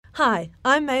Hi,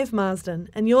 I'm Maeve Marsden,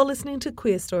 and you're listening to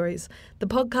Queer Stories, the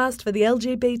podcast for the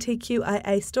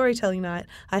LGBTQIA Storytelling Night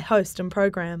I host and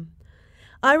program.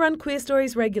 I run Queer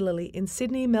Stories regularly in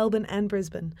Sydney, Melbourne and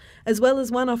Brisbane, as well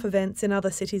as one-off events in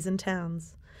other cities and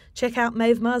towns. Check out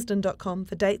maevemarsden.com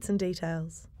for dates and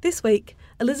details. This week,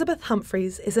 Elizabeth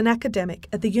Humphreys is an academic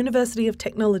at the University of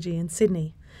Technology in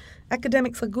Sydney.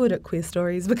 Academics are good at Queer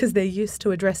Stories because they're used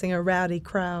to addressing a rowdy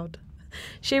crowd.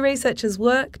 She researches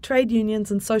work, trade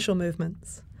unions and social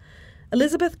movements.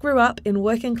 Elizabeth grew up in a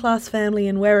working-class family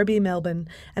in Werribee, Melbourne,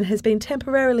 and has been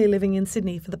temporarily living in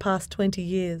Sydney for the past 20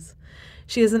 years.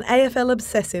 She is an AFL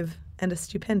obsessive and a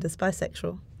stupendous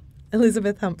bisexual.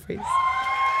 Elizabeth Humphreys.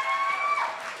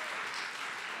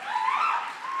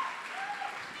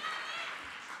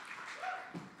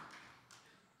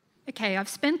 Okay, I've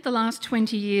spent the last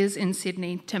 20 years in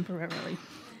Sydney temporarily.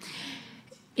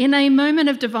 In a moment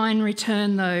of divine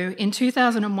return, though, in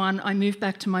 2001, I moved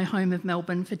back to my home of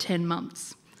Melbourne for 10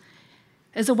 months.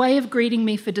 As a way of greeting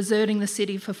me for deserting the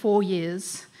city for 4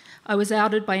 years, I was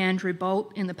outed by Andrew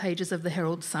Bolt in the pages of the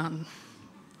Herald Sun.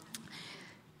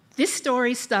 This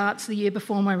story starts the year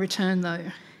before my return, though.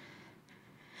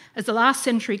 As the last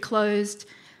century closed,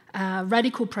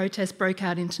 radical protests broke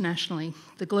out internationally.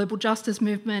 The global justice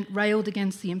movement railed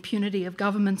against the impunity of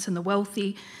governments and the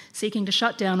wealthy, seeking to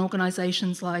shut down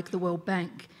organisations like the World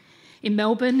Bank. In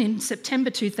Melbourne, in September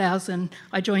 2000,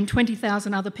 I joined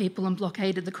 20,000 other people and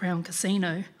blockaded the Crown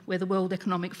Casino, where the World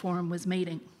Economic Forum was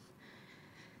meeting.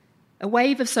 A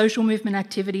wave of social movement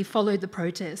activity followed the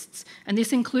protests, and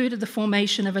this included the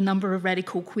formation of a number of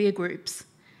radical queer groups.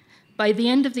 By the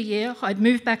end of the year, I'd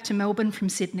moved back to Melbourne from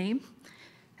Sydney,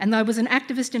 and I was an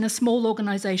activist in a small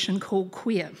organisation called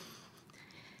Queer.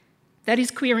 That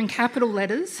is queer in capital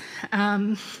letters,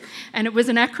 and it was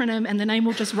an acronym, and the name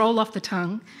will just roll off the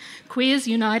tongue. Queers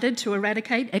United to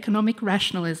Eradicate Economic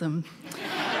Rationalism.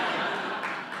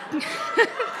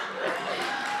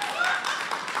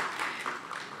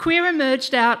 Queer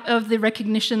emerged out of the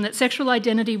recognition that sexual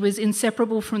identity was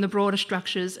inseparable from the broader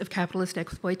structures of capitalist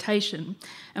exploitation,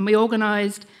 and we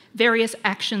organised various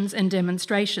actions and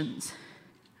demonstrations.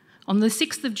 On the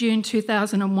 6th of June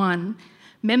 2001,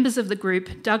 members of the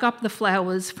group dug up the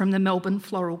flowers from the Melbourne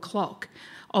floral clock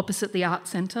opposite the Art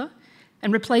Centre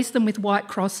and replaced them with white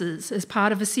crosses as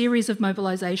part of a series of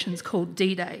mobilisations called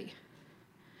D-Day.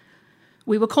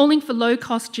 We were calling for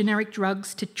low-cost generic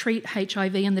drugs to treat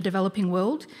HIV in the developing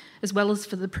world, as well as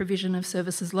for the provision of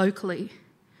services locally.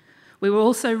 We were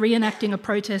also reenacting a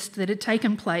protest that had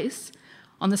taken place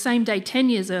on the same day 10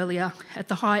 years earlier at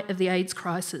the height of the AIDS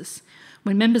crisis,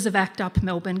 when members of ACT UP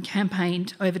Melbourne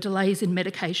campaigned over delays in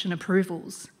medication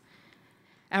approvals.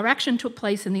 Our action took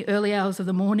place in the early hours of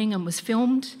the morning and was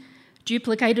filmed,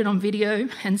 duplicated on video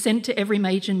and sent to every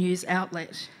major news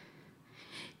outlet.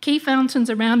 Key fountains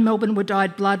around Melbourne were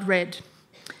dyed blood red.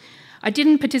 I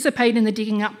didn't participate in the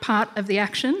digging up part of the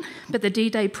action, but the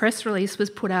D-Day press release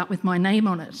was put out with my name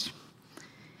on it.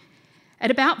 At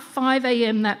about 5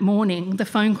 a.m. that morning, the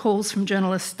phone calls from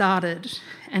journalists started,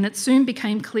 and it soon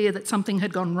became clear that something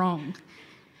had gone wrong.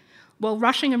 While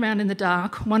rushing around in the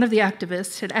dark, one of the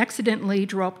activists had accidentally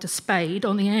dropped a spade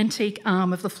on the antique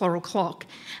arm of the floral clock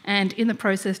and, in the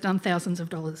process, done thousands of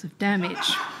dollars of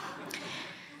damage.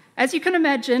 As you can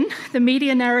imagine, the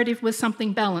media narrative was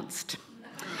something balanced.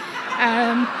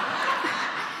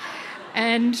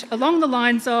 And along the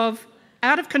lines of,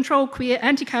 out-of-control queer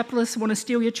anti-capitalists want to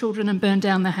steal your children and burn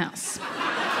down the house.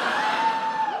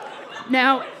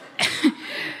 Now,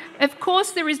 of course,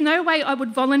 there is no way I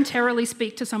would voluntarily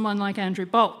speak to someone like Andrew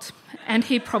Bolt, and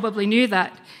he probably knew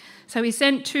that. So he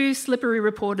sent 2 slippery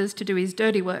reporters to do his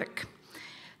dirty work.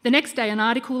 The next day, an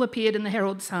article appeared in the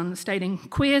Herald Sun stating,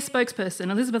 queer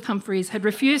spokesperson Elizabeth Humphreys had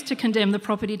refused to condemn the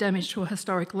property damage to a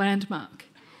historic landmark.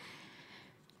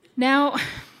 Now,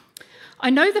 I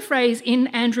know the phrase "in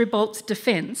Andrew Bolt's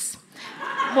defence"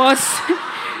 was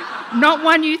not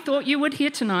one you thought you would hear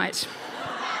tonight.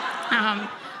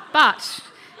 But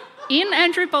in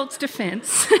Andrew Bolt's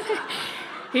defence,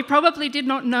 he probably did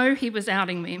not know he was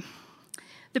outing me.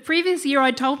 The previous year, I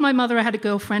told my mother I had a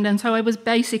girlfriend, and so I was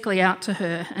basically out to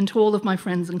her and to all of my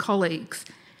friends and colleagues.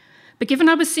 But given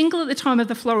I was single at the time of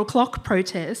the floral clock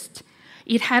protest,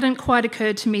 it hadn't quite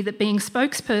occurred to me that being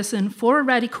spokesperson for a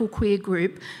radical queer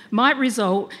group might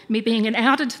result in me being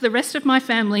outed to the rest of my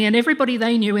family and everybody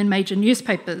they knew in major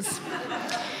newspapers.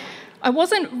 I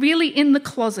wasn't really in the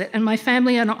closet, and my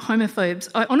family are not homophobes.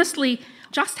 I honestly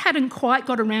just hadn't quite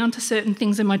got around to certain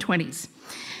things in my 20s.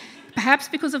 Perhaps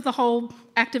because of the whole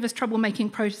activist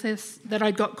troublemaking process that I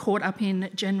got caught up in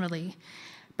generally.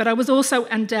 But I was also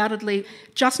undoubtedly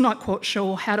just not quite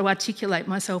sure how to articulate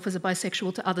myself as a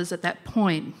bisexual to others at that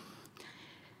point.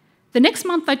 The next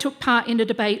month I took part in a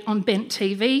debate on Bent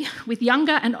TV with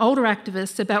younger and older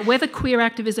activists about whether queer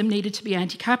activism needed to be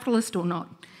anti-capitalist or not.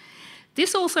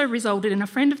 This also resulted in a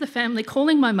friend of the family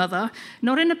calling my mother,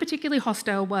 not in a particularly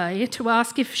hostile way, to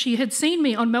ask if she had seen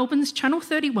me on Melbourne's Channel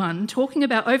 31 talking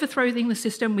about overthrowing the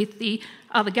system with the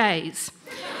other gays.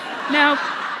 Now,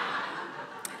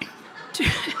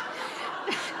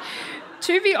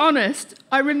 to be honest,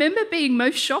 I remember being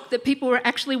most shocked that people were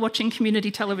actually watching community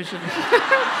television.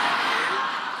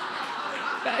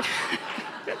 But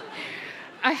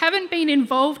I haven't been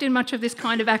involved in much of this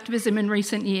kind of activism in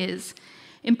recent years,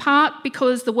 in part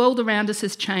because the world around us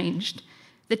has changed.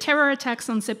 The terror attacks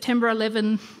on September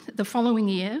 11 the following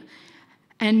year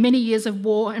and many years of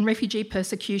war and refugee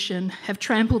persecution have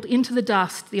trampled into the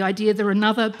dust the idea that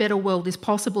another better world is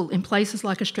possible in places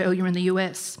like Australia and the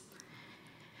US.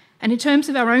 And in terms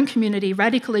of our own community,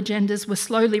 radical agendas were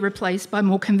slowly replaced by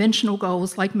more conventional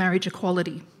goals like marriage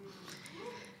equality.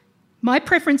 My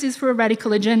preference is for a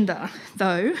radical agenda,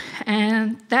 though,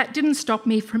 and that didn't stop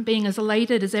me from being as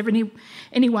elated as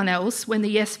anyone else when the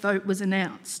yes vote was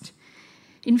announced.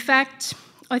 In fact,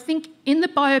 I think in the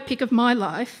biopic of my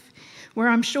life, where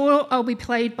I'm sure I'll be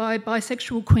played by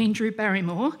bisexual Queen Drew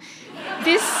Barrymore,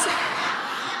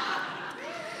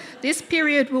 this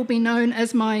period will be known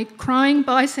as my crying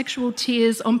bisexual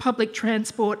tears on public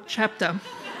transport chapter.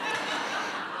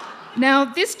 Now,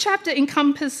 this chapter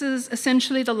encompasses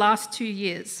essentially the last 2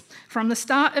 years, from the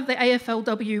start of the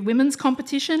AFLW women's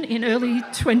competition in early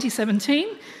 2017,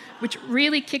 which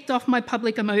really kicked off my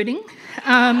public emoting,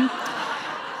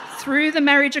 through the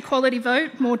marriage equality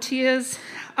vote, more tears,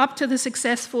 up to the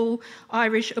successful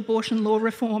Irish abortion law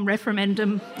reform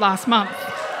referendum last month.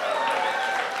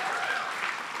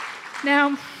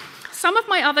 Now, some of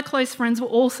my other close friends were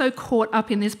also caught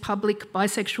up in this public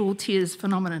bisexual tears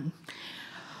phenomenon.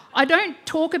 I don't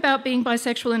talk about being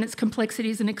bisexual and its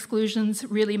complexities and exclusions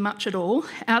really much at all,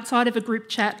 outside of a group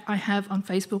chat I have on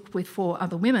Facebook with 4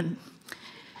 other women.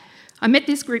 I met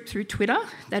this group through Twitter,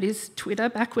 that is Twitter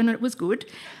back when it was good,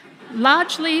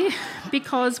 largely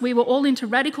because we were all into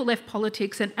radical left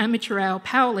politics and amateur hour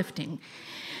powerlifting.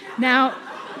 Now,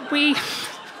 we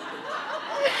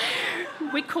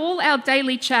call our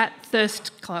daily chat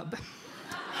Thirst Club.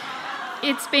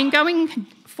 It's been going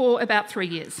for about 3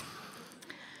 years.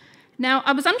 Now,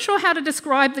 I was unsure how to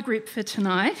describe the group for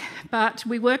tonight, but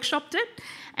we workshopped it,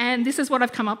 and this is what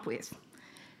I've come up with.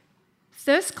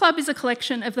 Thirst Club is a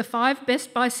collection of the 5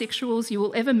 best bisexuals you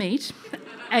will ever meet,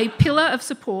 a pillar of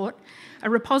support, a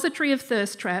repository of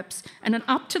thirst traps, and an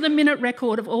up-to-the-minute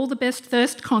record of all the best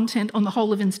thirst content on the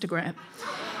whole of Instagram.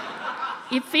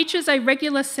 It features a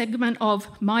regular segment of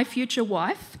My Future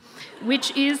Wife,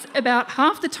 which is about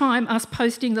half the time us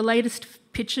posting the latest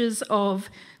pictures of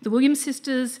the Williams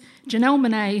sisters, Janelle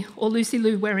Monáe, or Lucy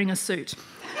Liu wearing a suit.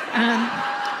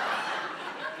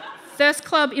 Thirst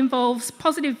Club involves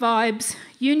positive vibes,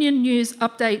 union news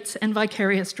updates, and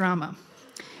vicarious drama.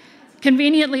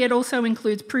 Conveniently, it also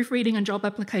includes proofreading and job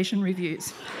application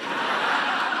reviews.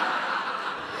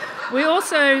 We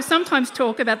also sometimes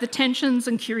talk about the tensions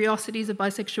and curiosities of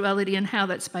bisexuality and how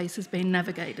that space has been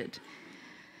navigated.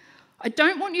 I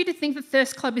don't want you to think that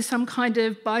Thirst Club is some kind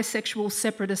of bisexual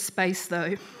separatist space,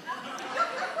 though.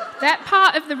 That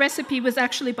part of the recipe was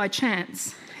actually by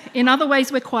chance. In other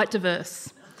ways, we're quite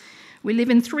diverse. We live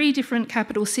in 3 different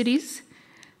capital cities.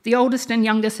 The oldest and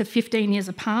youngest are 15 years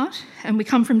apart, and we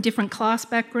come from different class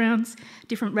backgrounds,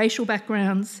 different racial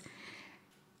backgrounds.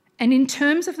 And in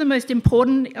terms of the most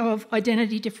important of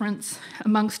identity difference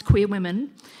amongst queer women,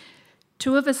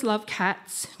 2 of us love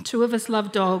cats, 2 of us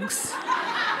love dogs,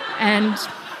 and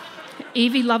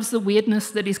Evie loves the weirdness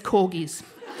that is corgis.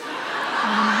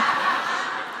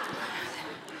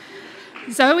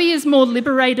 Zoe is more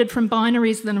liberated from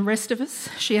binaries than the rest of us.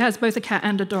 She has both a cat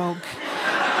and a dog.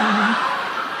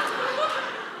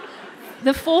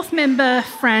 The 4th member,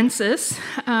 Frances,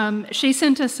 she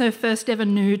sent us her first ever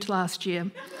nude last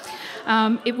year.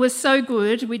 It was so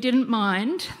good, we didn't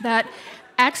mind, that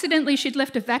accidentally she'd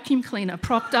left a vacuum cleaner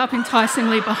propped up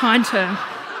enticingly behind her.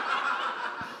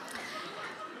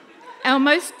 Our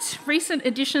most recent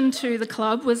addition to the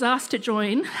club was asked to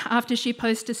join after she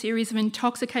posted a series of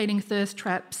intoxicating thirst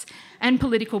traps and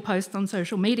political posts on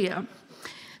social media.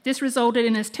 This resulted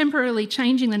in us temporarily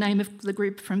changing the name of the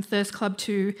group from Thirst Club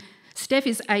to Steph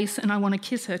is Ace and I Want to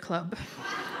Kiss Her Club.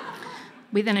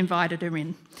 We then invited her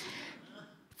in.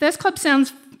 Thirst Club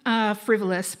sounds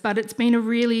frivolous, but it's been a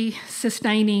really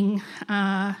sustaining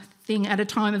thing at a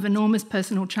time of enormous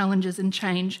personal challenges and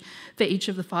change for each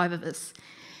of the 5 of us.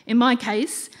 In my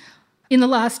case, in the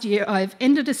last year, I've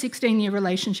ended a 16-year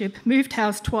relationship, moved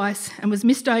house twice, and was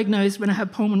misdiagnosed when I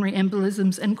had pulmonary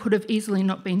embolisms and could have easily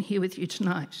not been here with you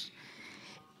tonight.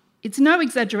 It's no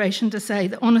exaggeration to say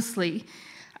that, honestly,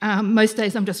 most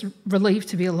days I'm just relieved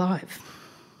to be alive.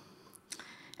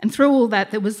 And through all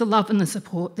that, there was the love and the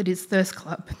support that is Thirst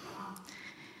Club.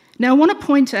 Now, I want to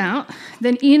point out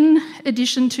that in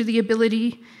addition to the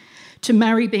ability to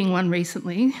marry being won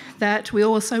recently, that we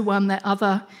also won that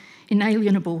other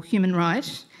inalienable human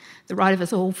right, the right of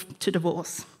us all to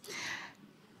divorce.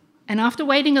 And after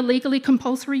waiting a legally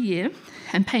compulsory year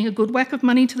and paying a good whack of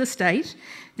money to the state,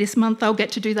 this month I'll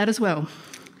get to do that as well.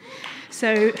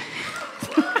 So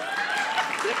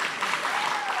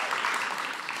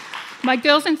my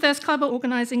girls in Thirst Club are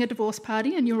organising a divorce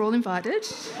party and you're all invited.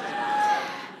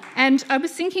 And I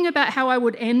was thinking about how I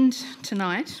would end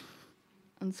tonight,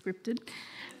 unscripted,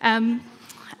 and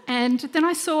then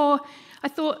I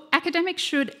thought academics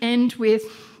should end with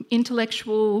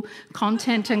intellectual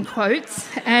content and quotes,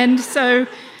 and so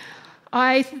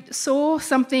I saw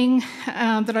something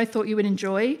that I thought you would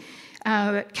enjoy.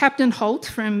 Captain Holt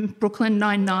from Brooklyn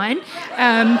Nine-Nine.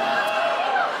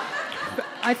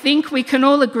 I think we can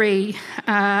all agree,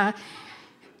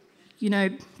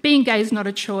 being gay is not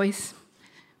a choice,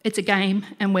 it's a game,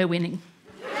 and we're winning.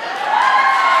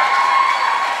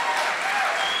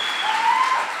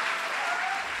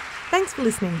 Thanks for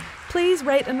listening. Please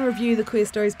rate and review the Queer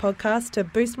Stories podcast to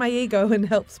boost my ego and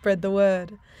help spread the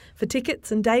word. For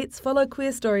tickets and dates, follow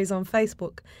Queer Stories on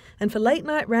Facebook. And for late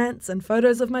night rants and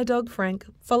photos of my dog Frank,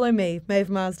 follow me, Maeve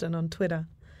Marsden, on Twitter.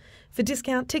 For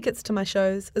discount tickets to my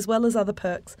shows, as well as other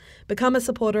perks, become a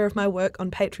supporter of my work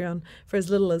on Patreon for as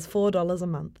little as $4 a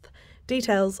month.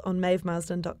 Details on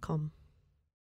maevemarsden.com.